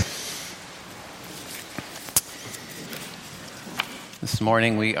This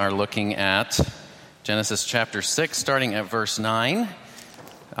morning we are looking at Genesis chapter 6, starting at verse 9,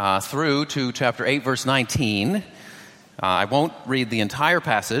 through to chapter 8, verse 19. I won't read the entire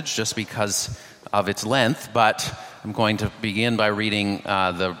passage just because of its length, but I'm going to begin by reading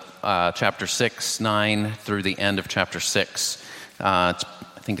the chapter 6, 9, through the end of chapter 6. I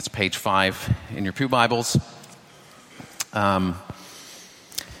think it's page 5 in your pew Bibles.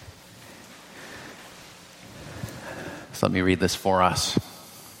 So let me read this for us.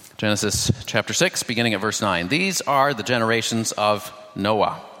 Genesis chapter 6, beginning at verse 9. These are the generations of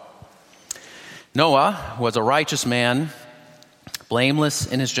Noah. Noah was a righteous man, blameless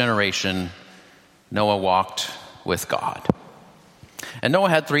in his generation. Noah walked with God. And Noah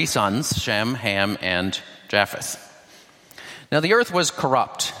had 3 sons, Shem, Ham, and Japheth. Now the earth was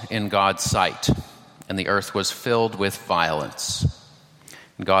corrupt in God's sight, and the earth was filled with violence.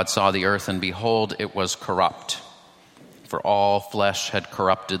 And God saw the earth, and behold, it was corrupt, for all flesh had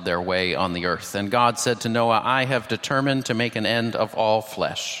corrupted their way on the earth. And God said to Noah, I have determined to make an end of all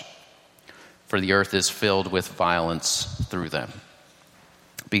flesh, for the earth is filled with violence through them.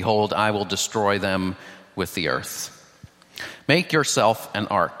 Behold, I will destroy them with the earth. Make yourself an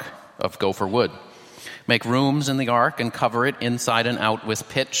ark of gopher wood. Make rooms in the ark and cover it inside and out with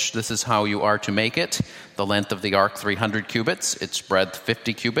pitch. This is how you are to make it. The length of the ark 300 cubits, its breadth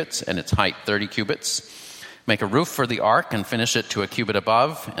 50 cubits, and its height 30 cubits. Make a roof for the ark and finish it to a cubit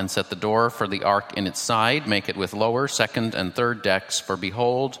above, and set the door for the ark in its side. Make it with lower, second, and third decks, for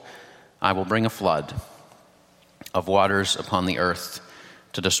behold, I will bring a flood of waters upon the earth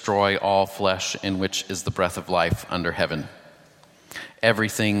to destroy all flesh in which is the breath of life under heaven.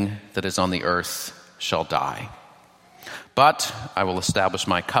 Everything that is on the earth shall die. But I will establish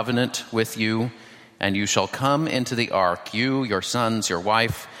my covenant with you, and you shall come into the ark, you, your sons, your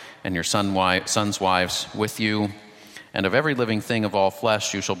wife, and your sons' wives with you. And of every living thing of all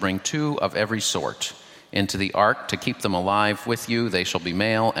flesh you shall bring 2 of every sort into the ark to keep them alive with you. They shall be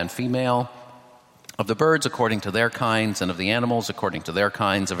male and female. Of the birds according to their kinds, and of the animals according to their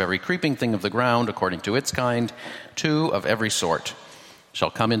kinds, of every creeping thing of the ground according to its kind, 2 of every sort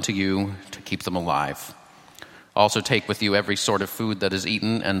shall come into you to keep them alive. Also take with you every sort of food that is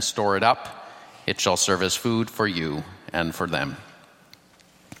eaten, and store it up. It shall serve as food for you and for them.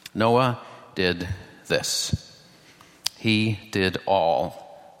 Noah did this. He did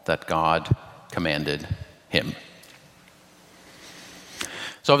all that God commanded him.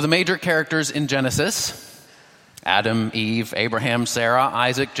 So of the major characters in Genesis, Adam, Eve, Abraham, Sarah,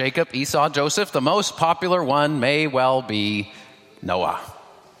 Isaac, Jacob, Esau, Joseph, the most popular one may well be Noah.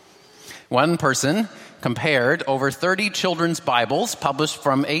 One person compared over 30 children's Bibles published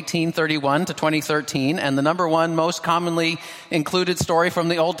from 1831 to 2013, and the number one most commonly included story from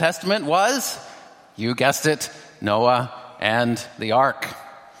the Old Testament was, you guessed it, Noah and the Ark.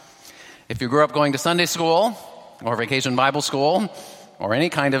 If you grew up going to Sunday school or vacation Bible school or any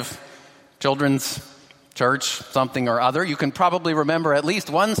kind of children's church, something or other, you can probably remember at least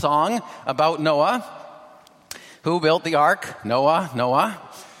one song about Noah. Who built the ark? Noah, Noah.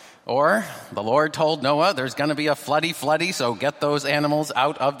 Or, the Lord told Noah, there's going to be a floody, so get those animals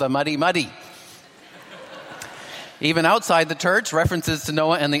out of the muddy. Even outside the church, references to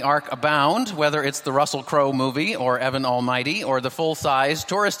Noah and the ark abound, whether it's the Russell Crowe movie or Evan Almighty or the full-size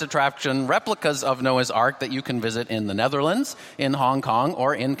tourist attraction replicas of Noah's ark that you can visit in the Netherlands, in Hong Kong,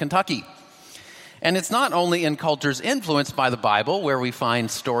 or in Kentucky. And it's not only in cultures influenced by the Bible where we find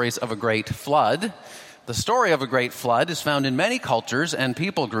stories of a great flood. The story of a great flood is found in many cultures and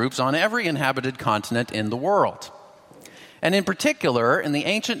people groups on every inhabited continent in the world. And in particular, in the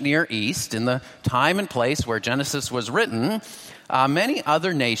ancient Near East, in the time and place where Genesis was written, many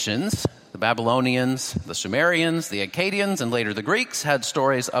other nations, the Babylonians, the Sumerians, the Akkadians, and later the Greeks, had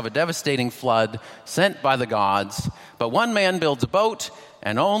stories of a devastating flood sent by the gods. But one man builds a boat,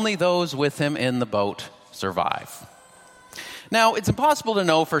 and only those with him in the boat survive. Now, it's impossible to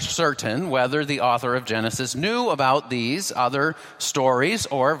know for certain whether the author of Genesis knew about these other stories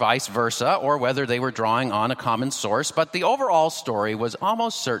or vice versa, or whether they were drawing on a common source, but the overall story was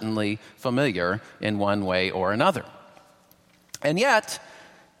almost certainly familiar in one way or another. And yet,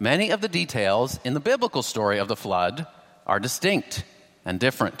 many of the details in the biblical story of the flood are distinct and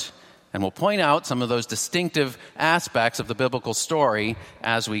different, and we'll point out some of those distinctive aspects of the biblical story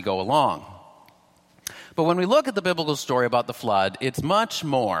as we go along. But when we look at the biblical story about the flood, it's much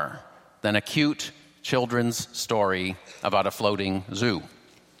more than a cute children's story about a floating zoo.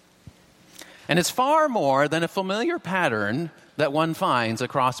 And it's far more than a familiar pattern that one finds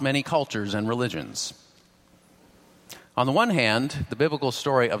across many cultures and religions. On the one hand, the biblical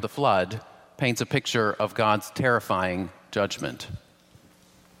story of the flood paints a picture of God's terrifying judgment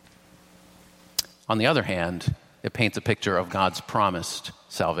On the other hand, it paints a picture of God's promised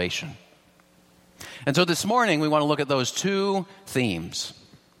salvation. And so this morning, we want to look at those two themes,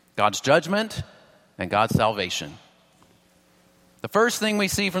 God's judgment and God's salvation. The first thing we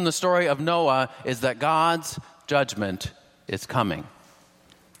see from the story of Noah is that God's judgment is coming.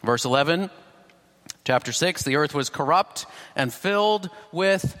 Verse 11, chapter 6, the earth was corrupt and filled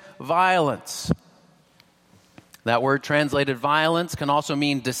with violence. That word translated violence can also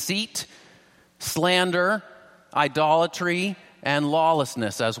mean deceit, slander, idolatry, and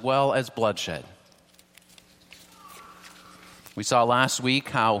lawlessness, as well as bloodshed. We saw last week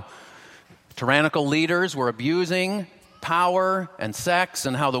how tyrannical leaders were abusing power and sex,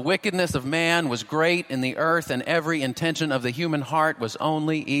 and how the wickedness of man was great in the earth, and every intention of the human heart was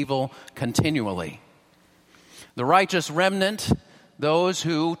only evil continually. The righteous remnant, those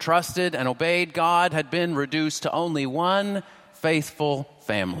who trusted and obeyed God, had been reduced to only one faithful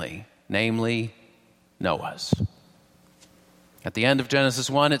family, namely Noah's. At the end of Genesis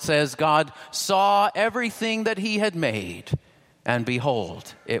 1, it says, God saw everything that he had made, and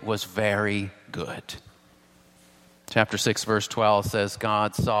behold, it was very good. Chapter 6, verse 12 says,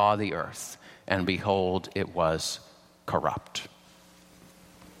 God saw the earth, and behold, it was corrupt.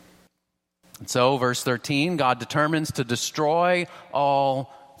 And so, verse 13, God determines to destroy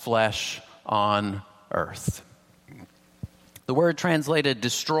all flesh on earth. The word translated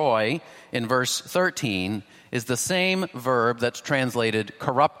destroy in verse 13 is the same verb that's translated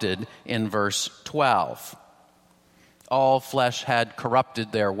corrupted in verse 12. All flesh had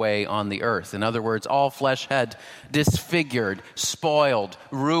corrupted their way on the earth. In other words, all flesh had disfigured, spoiled,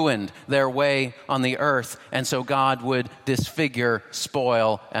 ruined their way on the earth. And so God would disfigure,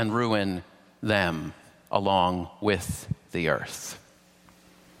 spoil, and ruin them along with the earth.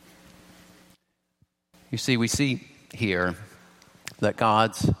 You see, we see here that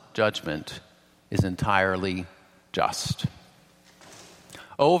God's judgment is entirely just.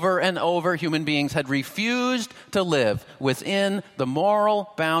 Over and over, human beings had refused to live within the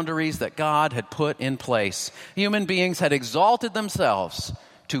moral boundaries that God had put in place. Human beings had exalted themselves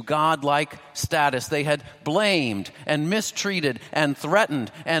to God-like status. They had blamed and mistreated and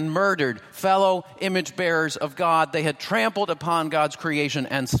threatened and murdered fellow image bearers of God. They had trampled upon God's creation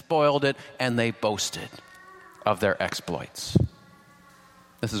and spoiled it, and they boasted of their exploits.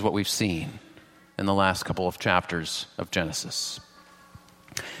 This is what we've seen in the last couple of chapters of Genesis.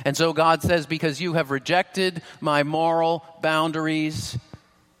 And so God says, because you have rejected my moral boundaries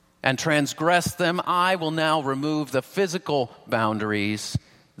and transgressed them, I will now remove the physical boundaries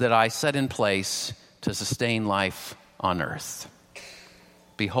that I set in place to sustain life on earth.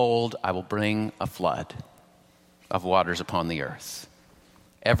 Behold, I will bring a flood of waters upon the earth.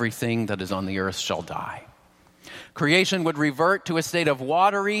 Everything that is on the earth shall die. Creation would revert to a state of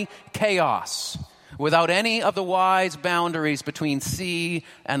watery chaos, without any of the wise boundaries between sea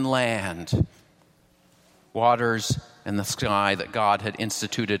and land, waters and the sky that God had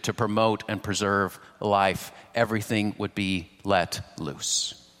instituted to promote and preserve life. Everything would be let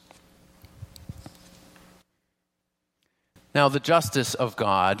loose. Now, the justice of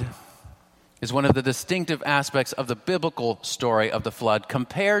God is one of the distinctive aspects of the biblical story of the flood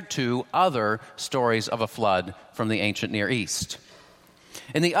compared to other stories of a flood from the ancient Near East.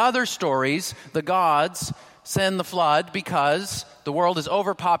 In the other stories, the gods send the flood because the world is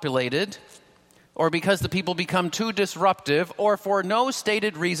overpopulated, or because the people become too disruptive, or for no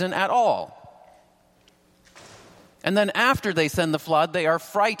stated reason at all. And then after they send the flood, they are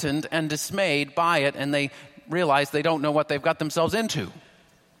frightened and dismayed by it, and they realize they don't know what they've got themselves into.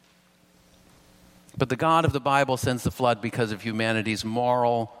 But the God of the Bible sends the flood because of humanity's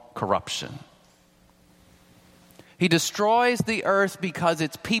moral corruption. He destroys the earth because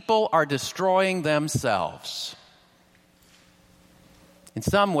its people are destroying themselves. In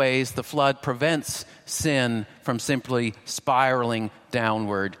some ways, the flood prevents sin from simply spiraling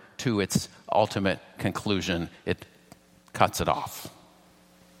downward to its ultimate conclusion. It cuts it off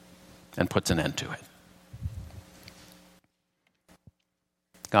and puts an end to it.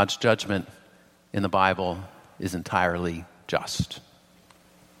 God's judgment in the Bible is entirely just.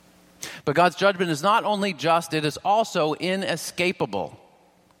 But God's judgment is not only just, it is also inescapable.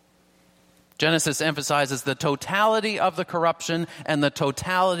 Genesis emphasizes the totality of the corruption and the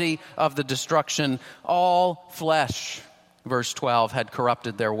totality of the destruction. All flesh, verse 12, had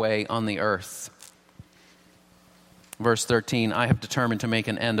corrupted their way on the earth. Verse 13, I have determined to make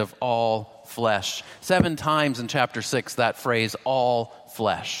an end of all flesh. 7 times in chapter 6, that phrase, all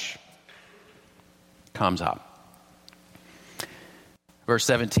flesh, comes up. Verse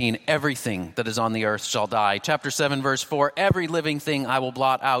 17, everything that is on the earth shall die. Chapter 7, verse 4, every living thing I will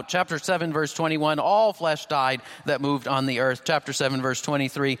blot out. Chapter 7, verse 21, all flesh died that moved on the earth. Chapter 7, verse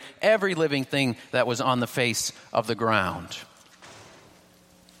 23, every living thing that was on the face of the ground.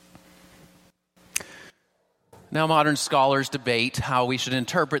 Now, modern scholars debate how we should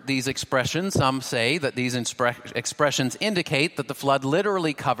interpret these expressions. Some say that these expressions indicate that the flood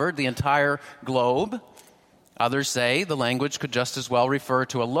literally covered the entire globe. Others say the language could just as well refer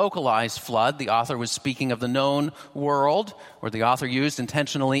to a localized flood. The author was speaking of the known world, where the author used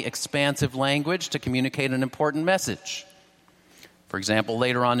intentionally expansive language to communicate an important message. For example,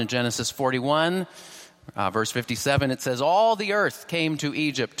 later on in Genesis 41, verse 57, it says, all the earth came to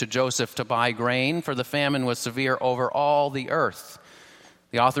Egypt to Joseph to buy grain, for the famine was severe over all the earth.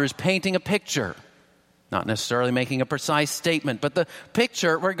 The author is painting a picture, not necessarily making a precise statement, but the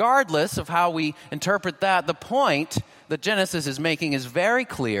picture, regardless of how we interpret that, the point that Genesis is making is very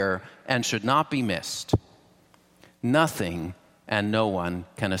clear and should not be missed. Nothing and no one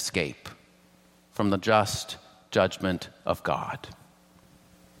can escape from the just judgment of God.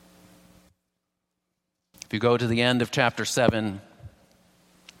 If you go to the end of chapter 7,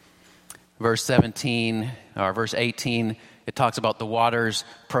 verse 17, or verse 18, it talks about the waters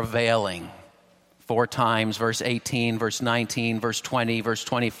prevailing. 4 times, verse 18, verse 19, verse 20, verse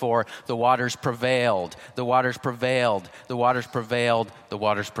 24, the waters prevailed, the waters prevailed, the waters prevailed, the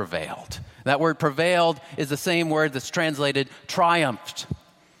waters prevailed. That word prevailed is the same word that's translated triumphed.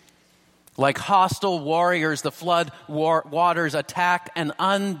 Like hostile warriors, the flood waters attack and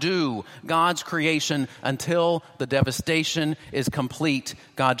undo God's creation until the devastation is complete.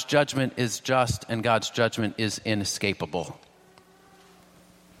 God's judgment is just and God's judgment is inescapable.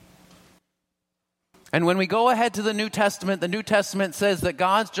 And when we go ahead to the New Testament says that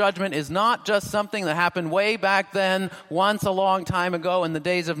God's judgment is not just something that happened way back then, once a long time ago in the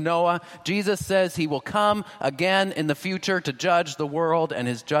days of Noah. Jesus says he will come again in the future to judge the world, and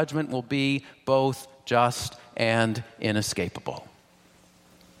his judgment will be both just and inescapable.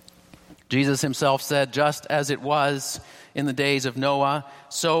 Jesus himself said, just as it was in the days of Noah,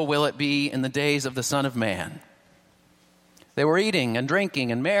 so will it be in the days of the Son of Man. They were eating and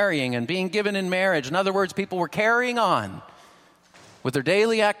drinking and marrying and being given in marriage. In other words, people were carrying on with their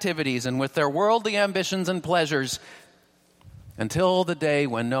daily activities and with their worldly ambitions and pleasures until the day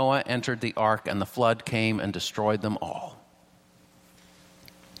when Noah entered the ark and the flood came and destroyed them all.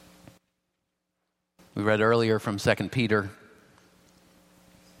 We read earlier from 2 Peter.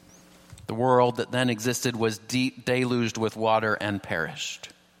 The world that then existed was deluged with water and perished.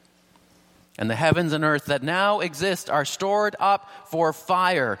 And the heavens and earth that now exist are stored up for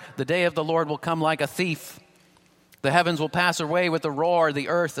fire. The day of the Lord will come like a thief. The heavens will pass away with a roar. The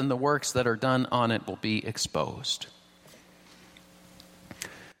earth and the works that are done on it will be exposed.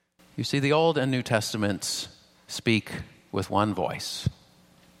 You see, the Old and New Testaments speak with one voice.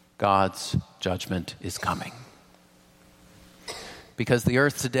 God's judgment is coming. Because the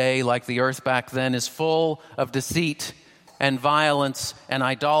earth today, like the earth back then, is full of deceit and violence and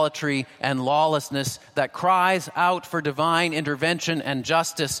idolatry and lawlessness that cries out for divine intervention and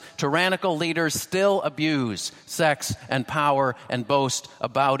justice. Tyrannical leaders still abuse sex and power and boast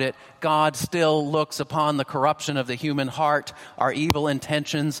about it. God still looks upon the corruption of the human heart, our evil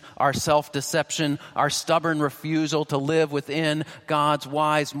intentions, our self-deception, our stubborn refusal to live within God's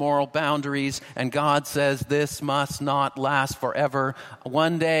wise moral boundaries. And God says, this must not last forever.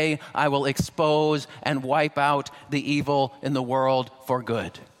 One day I will expose and wipe out the evil in the world for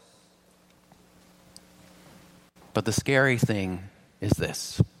good. But the scary thing is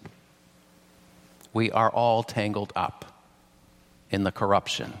this. We are all tangled up in the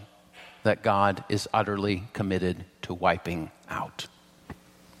corruption that God is utterly committed to wiping out.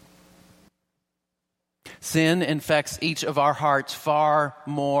 Sin infects each of our hearts far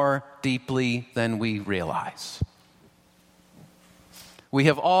more deeply than we realize. We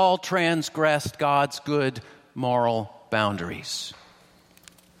have all transgressed God's good moral boundaries.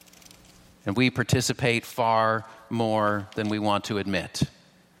 And we participate far more than we want to admit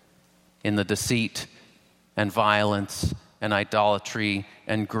in the deceit and violence and idolatry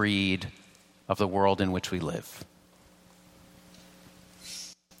and greed of the world in which we live.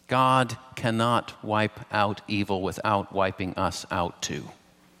 God cannot wipe out evil without wiping us out too.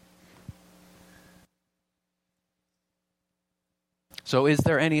 So is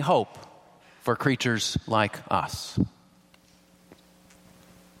there any hope for creatures like us?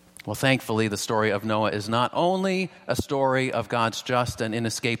 Well, thankfully, the story of Noah is not only a story of God's just and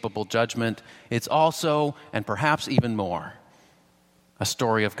inescapable judgment, it's also, and perhaps even more, a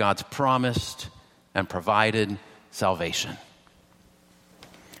story of God's promised and provided salvation.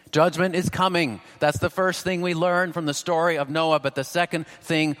 Judgment is coming. That's the first thing we learn from the story of Noah. But the second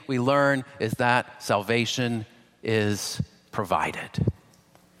thing we learn is that salvation is provided.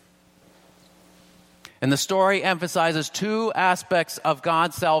 And the story emphasizes two aspects of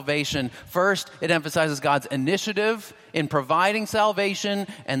God's salvation. First, it emphasizes God's initiative in providing salvation,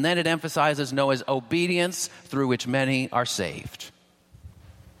 and then it emphasizes Noah's obedience through which many are saved.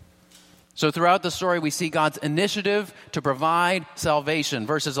 So throughout the story, we see God's initiative to provide salvation.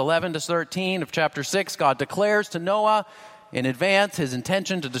 Verses 11 to 13 of chapter 6, God declares to Noah in advance his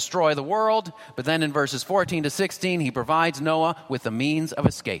intention to destroy the world. But then in verses 14 to 16, he provides Noah with the means of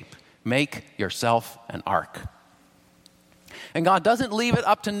escape. Make yourself an ark. And God doesn't leave it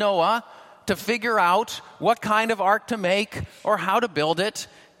up to Noah to figure out what kind of ark to make or how to build it.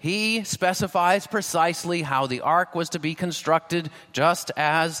 He specifies precisely how the ark was to be constructed, just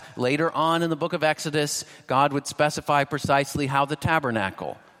as later on in the book of Exodus, God would specify precisely how the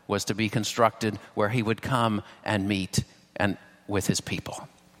tabernacle was to be constructed, where he would come and meet with his people.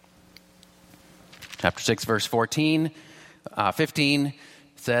 Chapter 6, verse 15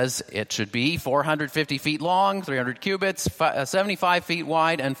 says it should be 450 feet long, 300 cubits, 75 feet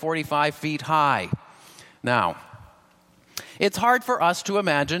wide, and 45 feet high. Now, it's hard for us to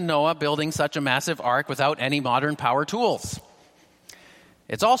imagine Noah building such a massive ark without any modern power tools.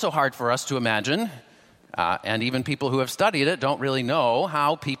 It's also hard for us to imagine, and even people who have studied it don't really know,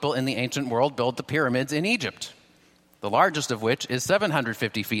 how people in the ancient world built the pyramids in Egypt, the largest of which is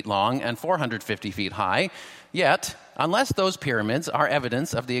 750 feet long and 450 feet high. Yet, unless those pyramids are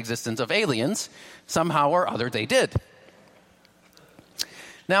evidence of the existence of aliens, somehow or other they did.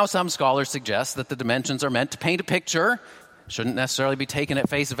 Now, some scholars suggest that the dimensions are meant to paint a picture, shouldn't necessarily be taken at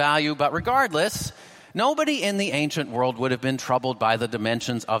face value, but regardless, nobody in the ancient world would have been troubled by the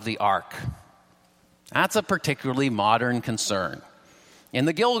dimensions of the ark. That's a particularly modern concern. In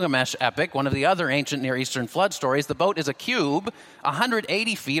the Gilgamesh epic, one of the other ancient Near Eastern flood stories, the boat is a cube,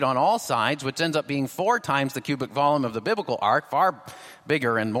 180 feet on all sides, which ends up being 4 times the cubic volume of the biblical ark, far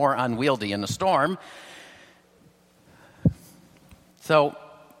bigger and more unwieldy in a storm. So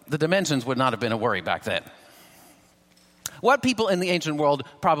the dimensions would not have been a worry back then. What people in the ancient world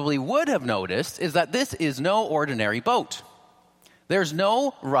probably would have noticed is that this is no ordinary boat. There's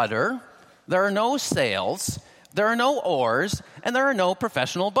no rudder, there are no sails, there are no oars, and there are no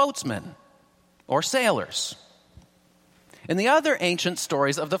professional boatsmen or sailors. In the other ancient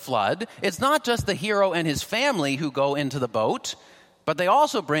stories of the flood, it's not just the hero and his family who go into the boat, but they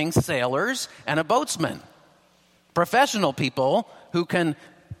also bring sailors and a boatsman, professional people who can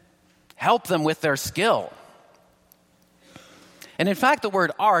help them with their skill. And in fact, the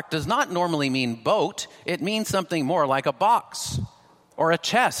word ark does not normally mean boat. It means something more like a box or a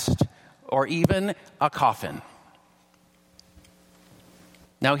chest or even a coffin.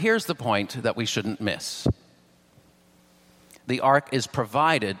 Now, here's the point that we shouldn't miss. The ark is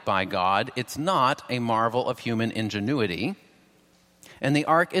provided by God. It's not a marvel of human ingenuity. And the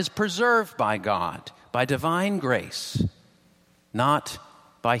ark is preserved by God, by divine grace, not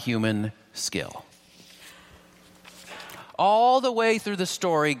by human skill. All the way through the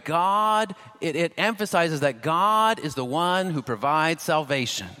story, it emphasizes that God is the one who provides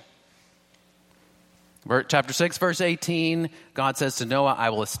salvation. Chapter 6, verse 18, God says to Noah, I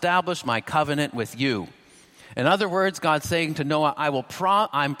will establish my covenant with you. In other words, God's saying to Noah,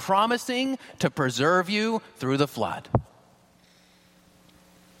 I'm promising to preserve you through the flood.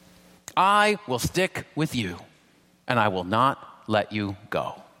 I will stick with you, and I will not let you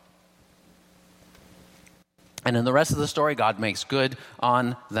go. And in the rest of the story, God makes good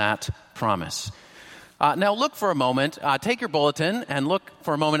on that promise. Now look for a moment, take your bulletin and look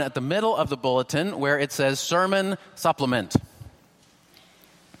for a moment at the middle of the bulletin where it says Sermon Supplement.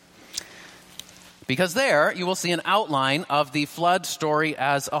 Because there you will see an outline of the flood story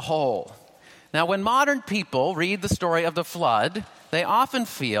as a whole. Now when modern people read the story of the flood, they often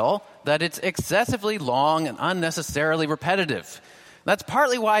feel that it's excessively long and unnecessarily repetitive. That's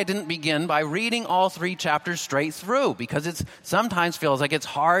partly why I didn't begin by reading all 3 chapters straight through, because it sometimes feels like it's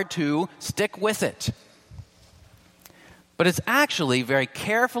hard to stick with it. But it's actually a very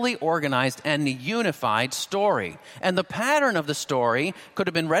carefully organized and unified story. And the pattern of the story could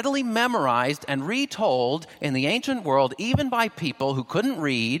have been readily memorized and retold in the ancient world, even by people who couldn't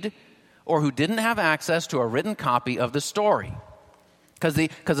read or who didn't have access to a written copy of the story. Because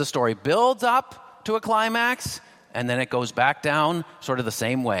the story builds up to a climax, and then it goes back down sort of the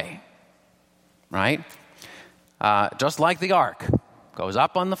same way, right? Just like the ark. Goes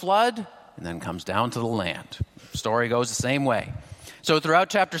up on the flood and then comes down to the land. Story goes the same way. So throughout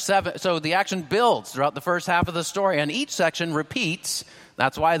chapter 7, so the action builds throughout the first half of the story, and each section repeats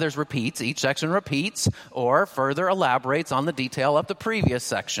That's why there's repeats. Each section repeats or further elaborates on the detail of the previous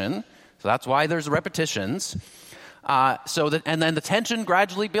section. So that's why there's repetitions. And then the tension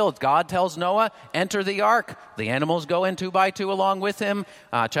gradually builds. God tells Noah, enter the ark. The animals go in 2 by 2 along with him.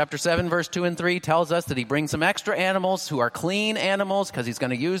 Chapter 7, verse 2 and 3 tells us that he brings some extra animals who are clean animals because he's going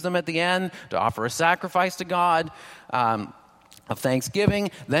to use them at the end to offer a sacrifice to God of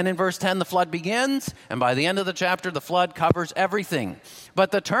thanksgiving. Then in verse 10, the flood begins, and by the end of the chapter, the flood covers everything.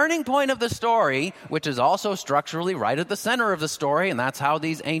 But the turning point of the story, which is also structurally right at the center of the story, and that's how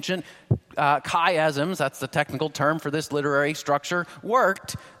these ancient chiasms, that's the technical term for this literary structure,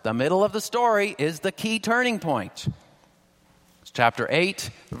 worked. The middle of the story is the key turning point. It's chapter 8,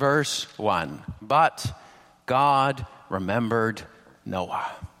 verse 1. But God remembered Noah.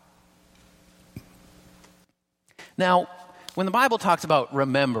 Now, when the Bible talks about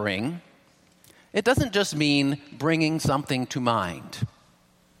remembering, it doesn't just mean bringing something to mind.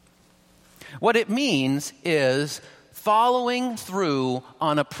 What it means is following through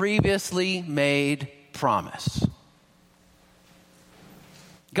on a previously made promise.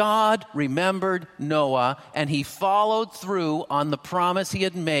 God remembered Noah, and he followed through on the promise he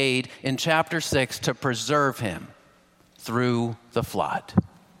had made in chapter 6 to preserve him through the flood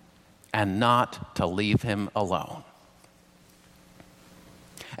and not to leave him alone.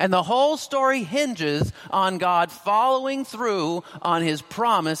 And the whole story hinges on God following through on his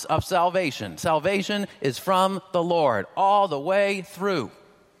promise of salvation. Salvation is from the Lord all the way through.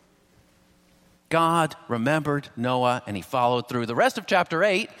 God remembered Noah and he followed through. The rest of chapter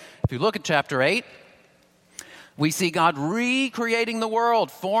 8, if you look at chapter 8, we see God recreating the world,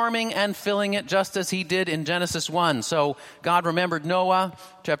 forming and filling it just as he did in Genesis 1. So God remembered Noah,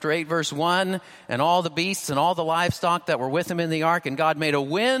 chapter 8, verse 1, and all the beasts and all the livestock that were with him in the ark. And God made a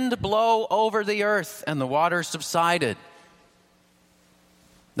wind blow over the earth, and the waters subsided.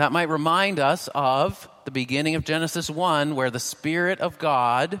 That might remind us of the beginning of Genesis 1, where the Spirit of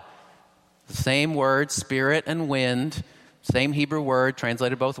God, the same word, spirit and wind, same Hebrew word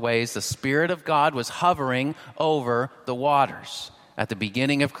translated both ways. The Spirit of God was hovering over the waters at the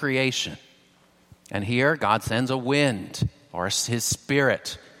beginning of creation. And here God sends a wind, or his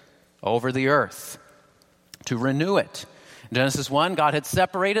Spirit, over the earth to renew it. In Genesis 1, God had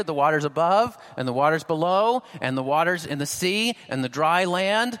separated the waters above and the waters below and the waters in the sea and the dry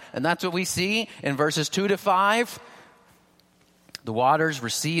land. And that's what we see in verses 2 to 5. The waters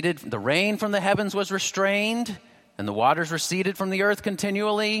receded. The rain from the heavens was restrained. And the waters receded from the earth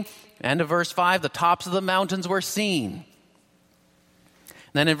continually. End of verse 5, the tops of the mountains were seen.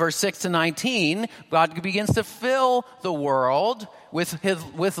 Then in verse 6 to 19, God begins to fill the world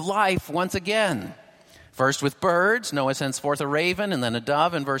with life once again. First with birds, Noah sends forth a raven and then a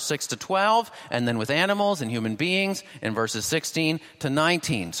dove in verse 6 to 12, and then with animals and human beings in verses 16 to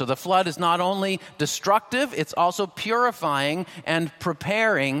 19. So the flood is not only destructive, it's also purifying and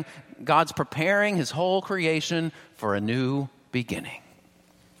preparing. God's preparing his whole creation for a new beginning.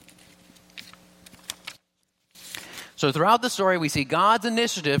 So throughout the story, we see God's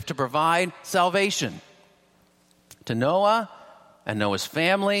initiative to provide salvation to Noah and Noah's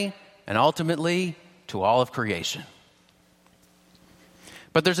family, and ultimately to all of creation.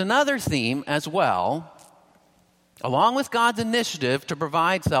 But there's another theme as well. Along with God's initiative to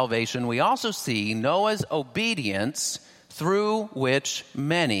provide salvation, we also see Noah's obedience through which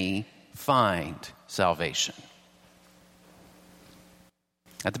many find salvation.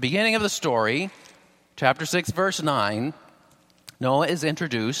 At the beginning of the story, chapter 6, verse 9, Noah is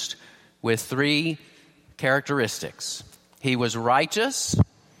introduced with 3 characteristics. He was righteous.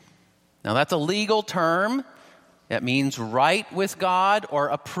 Now that's a legal term. It means right with God or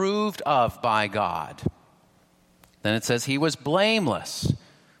approved of by God. Then it says he was blameless.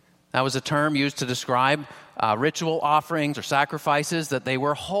 That was a term used to describe ritual offerings or sacrifices, that they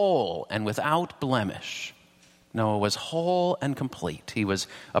were whole and without blemish. Noah was whole and complete. He was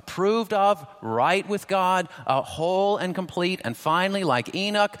approved of, right with God, whole and complete. And finally, like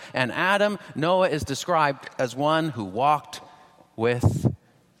Enoch and Adam, Noah is described as one who walked with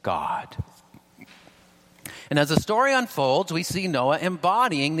God. And as the story unfolds, we see Noah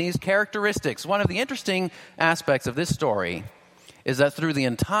embodying these characteristics. One of the interesting aspects of this story is that through the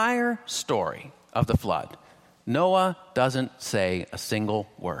entire story of the flood, Noah doesn't say a single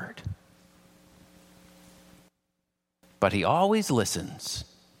word. But he always listens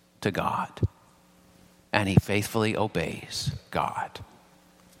to God, and he faithfully obeys God.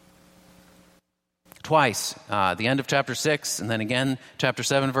 Twice, the end of chapter 6, and then again, chapter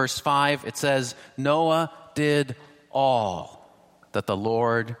 7, verse 5, it says, Noah did all that the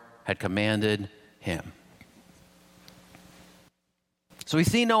Lord had commanded him. So we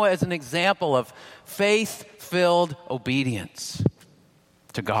see Noah as an example of faith-filled obedience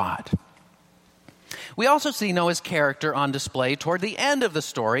to God. We also see Noah's character on display toward the end of the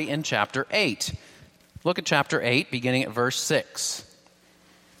story in chapter 8. Look at chapter 8, beginning at verse 6.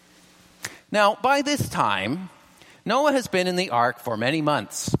 Now, by this time, Noah has been in the ark for many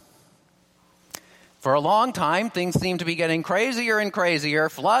months. For a long time, things seem to be getting crazier and crazier.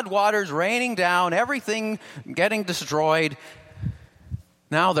 Flood waters raining down, everything getting destroyed.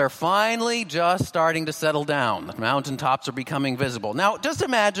 Now they're finally just starting to settle down. The mountaintops are becoming visible. Now, just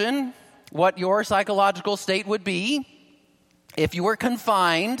imagine what your psychological state would be if you were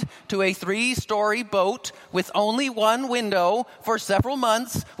confined to a 3-story boat with only one window for several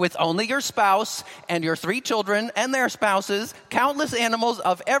months, with only your spouse and your 3 children and their spouses, countless animals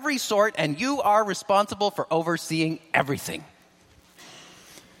of every sort, and you are responsible for overseeing everything.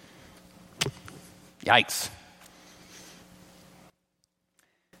 Yikes.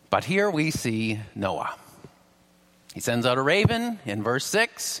 But here we see Noah. He sends out a raven in verse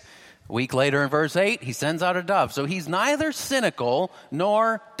 6. A week later in verse 8, he sends out a dove. So he's neither cynical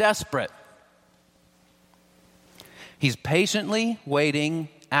nor desperate. He's patiently waiting,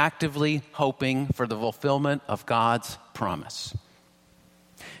 actively hoping for the fulfillment of God's promise.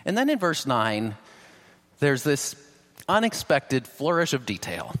 And then in verse 9, there's this unexpected flourish of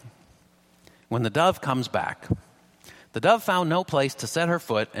detail. When the dove comes back, the dove found no place to set her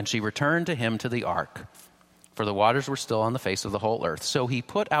foot, and she returned to him to the ark. For the waters were still on the face of the whole earth. So he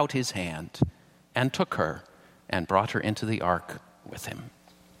put out his hand and took her and brought her into the ark with him.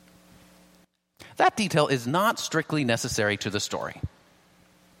 That detail is not strictly necessary to the story.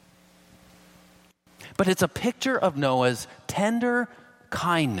 But it's a picture of Noah's tender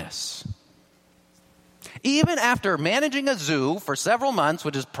kindness. Even after managing a zoo for several months,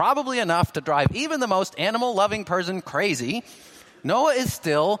 which is probably enough to drive even the most animal-loving person crazy, Noah is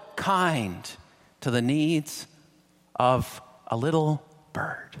still kind to the needs of a little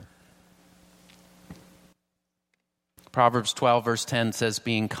bird. Proverbs 12 verse 10 says,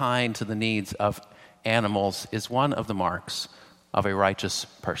 being kind to the needs of animals is one of the marks of a righteous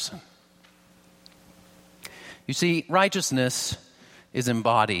person. You see, righteousness is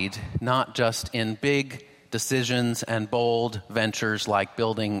embodied not just in big decisions and bold ventures like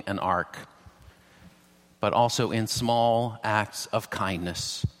building an ark, but also in small acts of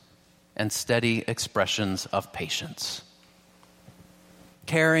kindness and steady expressions of patience.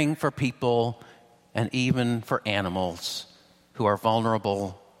 Caring for people and even for animals who are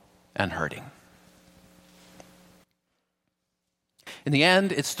vulnerable and hurting. In the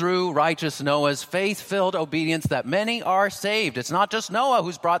end, it's through righteous Noah's faith-filled obedience that many are saved. It's not just Noah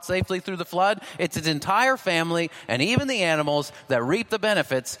who's brought safely through the flood. It's his entire family and even the animals that reap the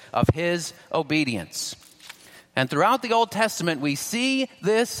benefits of his obedience. And throughout the Old Testament, we see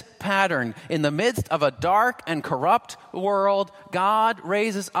this pattern. In the midst of a dark and corrupt world, God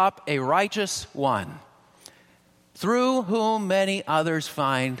raises up a righteous one, through whom many others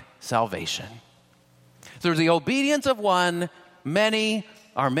find salvation. Through the obedience of one, many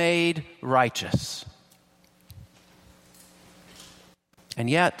are made righteous. And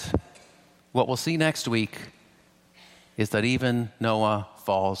yet, what we'll see next week is that even Noah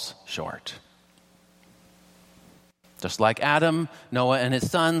falls short. Just like Adam, Noah and his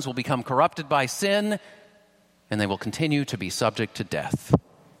sons will become corrupted by sin, and they will continue to be subject to death.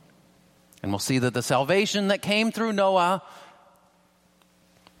 And we'll see that the salvation that came through Noah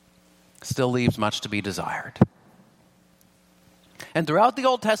still leaves much to be desired. And throughout the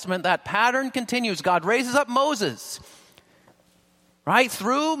Old Testament, that pattern continues. God raises up Moses. Right?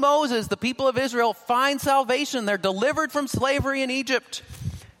 Through Moses, the people of Israel find salvation. They're delivered from slavery in Egypt.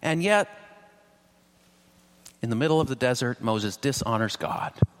 And yet, in the middle of the desert, Moses dishonors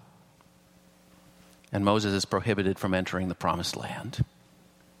God. And Moses is prohibited from entering the promised land.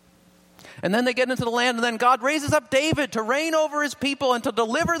 And then they get into the land, and then God raises up David to reign over his people and to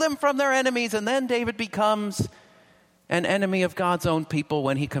deliver them from their enemies. And then David becomes an enemy of God's own people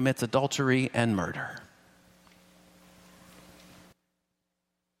when he commits adultery and murder.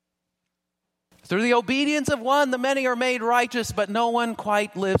 Through the obedience of one, the many are made righteous, but no one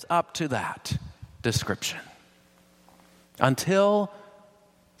quite lives up to that description. Until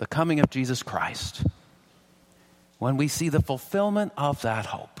the coming of Jesus Christ, when we see the fulfillment of that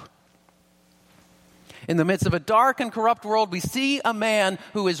hope. In the midst of a dark and corrupt world, we see a man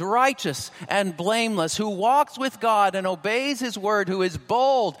who is righteous and blameless, who walks with God and obeys his word, who is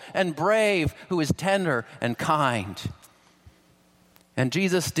bold and brave, who is tender and kind. And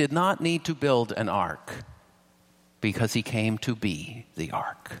Jesus did not need to build an ark because he came to be the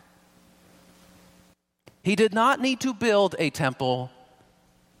ark. He did not need to build a temple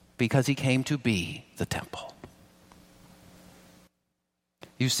because he came to be the temple.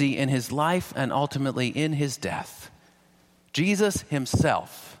 You see, in his life and ultimately in his death, Jesus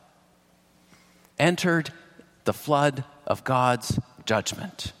himself entered the flood of God's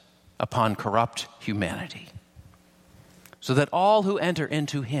judgment upon corrupt humanity, so that all who enter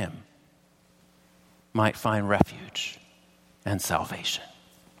into him might find refuge and salvation.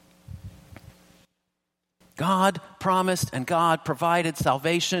 God promised and God provided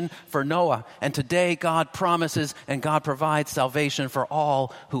salvation for Noah, and today God promises and God provides salvation for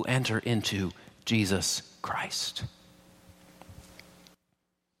all who enter into Jesus Christ.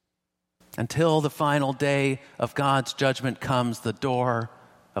 Until the final day of God's judgment comes, the door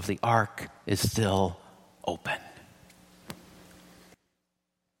of the ark is still open.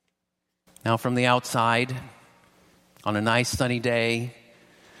 Now, from the outside, on a nice sunny day,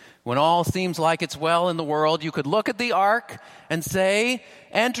 when all seems like it's well in the world, you could look at the ark and say,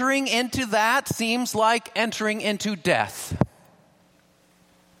 entering into that seems like entering into death.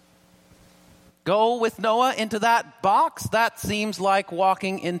 Go with Noah into that box, that seems like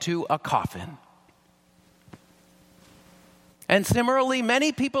walking into a coffin. And similarly,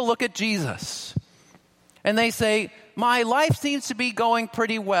 many people look at Jesus and they say, my life seems to be going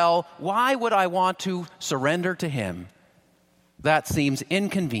pretty well. Why would I want to surrender to him? That seems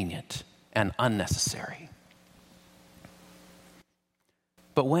inconvenient and unnecessary.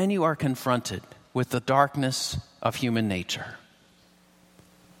 But when you are confronted with the darkness of human nature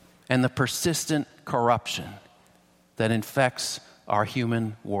and the persistent corruption that infects our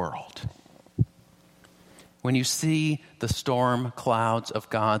human world, when you see the storm clouds of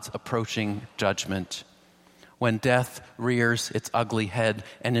God's approaching judgment, when death rears its ugly head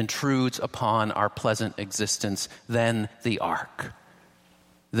and intrudes upon our pleasant existence, then the ark,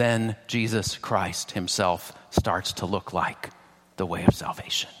 then Jesus Christ himself starts to look like the way of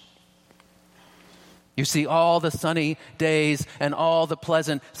salvation. You see, all the sunny days and all the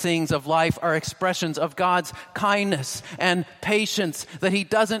pleasant things of life are expressions of God's kindness and patience, that he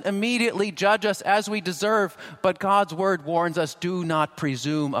doesn't immediately judge us as we deserve, but God's word warns us, do not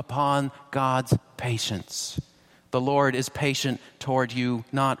presume upon God's patience. The Lord is patient toward you,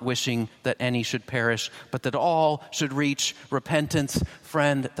 not wishing that any should perish, but that all should reach repentance.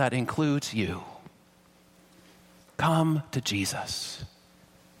 Friend, that includes you. Come to Jesus.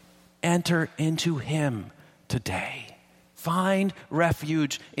 Enter into him today. Find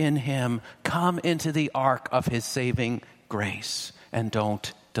refuge in him. Come into the ark of his saving grace, and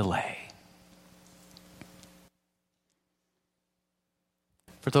don't delay.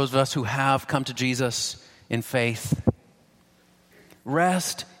 For those of us who have come to Jesus in faith,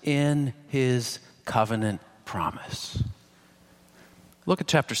 rest in his covenant promise. Look at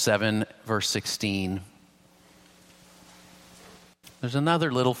chapter 7, verse 16. There's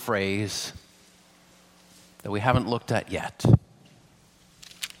another little phrase that we haven't looked at yet.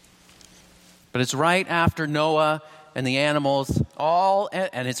 But it's right after Noah and the animals all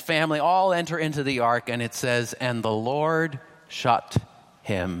and his family all enter into the ark, and it says, and the Lord shut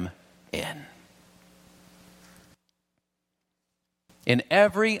him in. In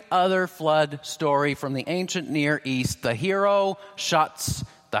every other flood story from the ancient Near East, the hero shuts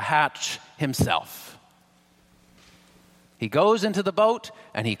the hatch himself. He goes into the boat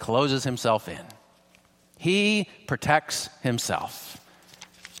and he closes himself in. He protects himself.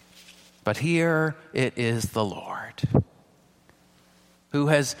 But here it is the Lord who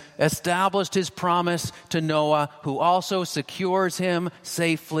has established his promise to Noah, who also secures him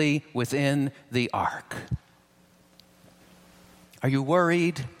safely within the ark. Are you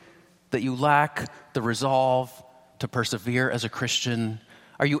worried that you lack the resolve to persevere as a Christian?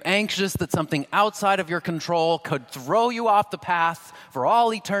 Are you anxious that something outside of your control could throw you off the path for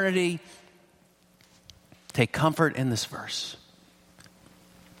all eternity? Take comfort in this verse.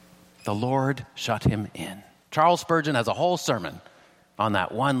 The Lord shut him in. Charles Spurgeon has a whole sermon on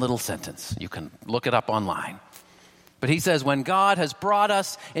that one little sentence. You can look it up online. But he says, when God has brought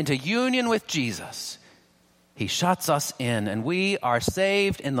us into union with Jesus, he shuts us in, and we are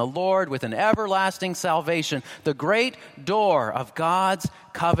saved in the Lord with an everlasting salvation. The great door of God's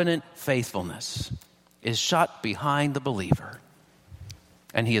covenant faithfulness is shut behind the believer,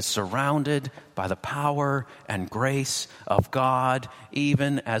 and he is surrounded by the power and grace of God,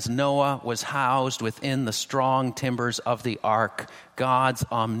 even as Noah was housed within the strong timbers of the ark. God's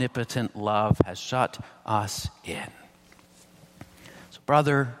omnipotent love has shut us in. So,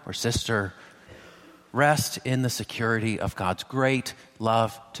 brother or sister, rest in the security of God's great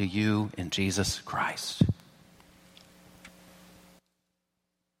love to you in Jesus Christ.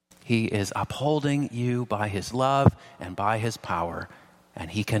 He is upholding you by his love and by his power and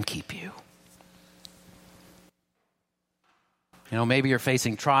he can keep you. You know, maybe you're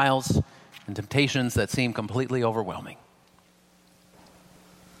facing trials and temptations that seem completely overwhelming.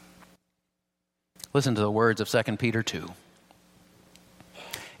 Listen to the words of 2 Peter 2.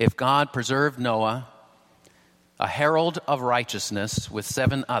 If God preserved Noah, a herald of righteousness, with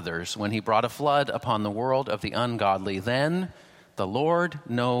 7 others, when he brought a flood upon the world of the ungodly, then the Lord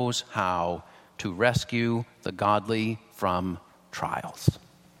knows how to rescue the godly from trials.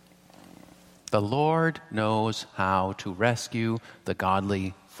 The Lord knows how to rescue the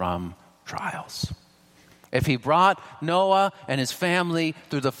godly from trials. If he brought Noah and his family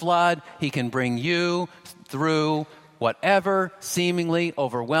through the flood, he can bring you through whatever seemingly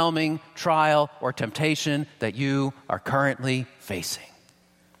overwhelming trial or temptation that you are currently facing.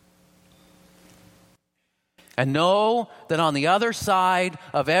 And know that on the other side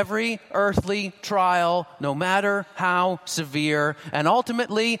of every earthly trial, no matter how severe, and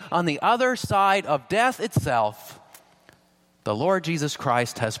ultimately on the other side of death itself, the Lord Jesus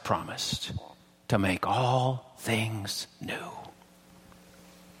Christ has promised to make all things new.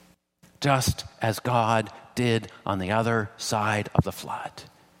 Just as God did on the other side of the flood.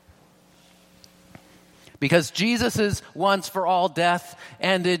 Because Jesus' once for all death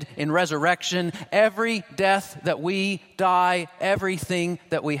ended in resurrection, every death that we die, everything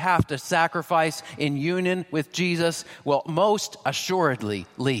that we have to sacrifice in union with Jesus will most assuredly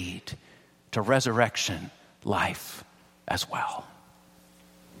lead to resurrection life as well.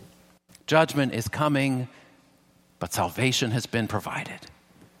 Judgment is coming, but salvation has been provided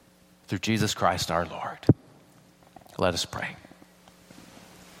through Jesus Christ our Lord. Let us pray.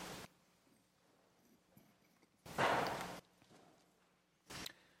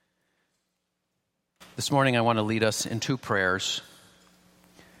 This morning I want to lead us in 2 prayers.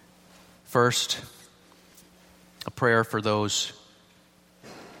 First, a prayer for those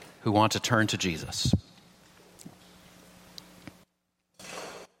who want to turn to Jesus.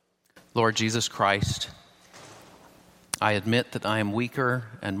 Lord Jesus Christ, I admit that I am weaker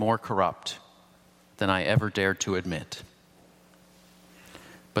and more corrupt than I ever dared to admit.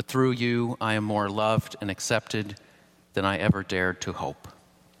 But through you, I am more loved and accepted than I ever dared to hope.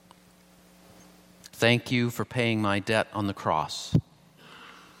 Thank you for paying my debt on the cross,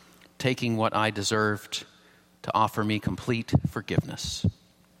 taking what I deserved to offer me complete forgiveness.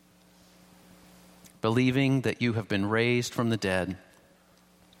 Believing that you have been raised from the dead,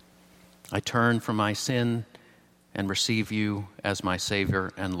 I turn from my sin and receive you as my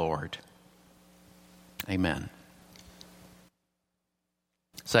Savior and Lord. Amen.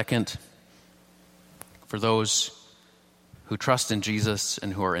 Second, for those who trust in Jesus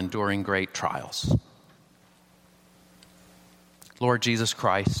and who are enduring great trials. Lord Jesus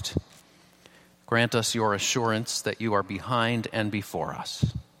Christ, grant us your assurance that you are behind and before us,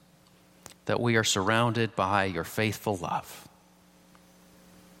 that we are surrounded by your faithful love.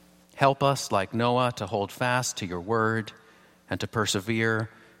 Help us, like Noah, to hold fast to your word and to persevere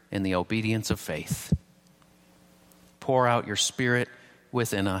in the obedience of faith. Pour out your Spirit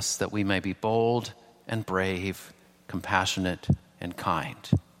within us that we may be bold and brave, compassionate and kind.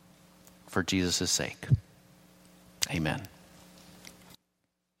 For Jesus' sake. Amen.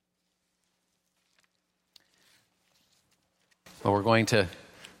 Well, we're going to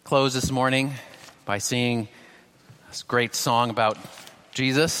close this morning by singing this great song about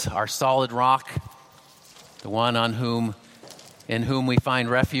Jesus, our solid rock, the one in whom we find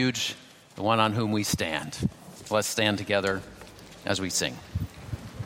refuge, the one on whom we stand. Let's stand together as we sing.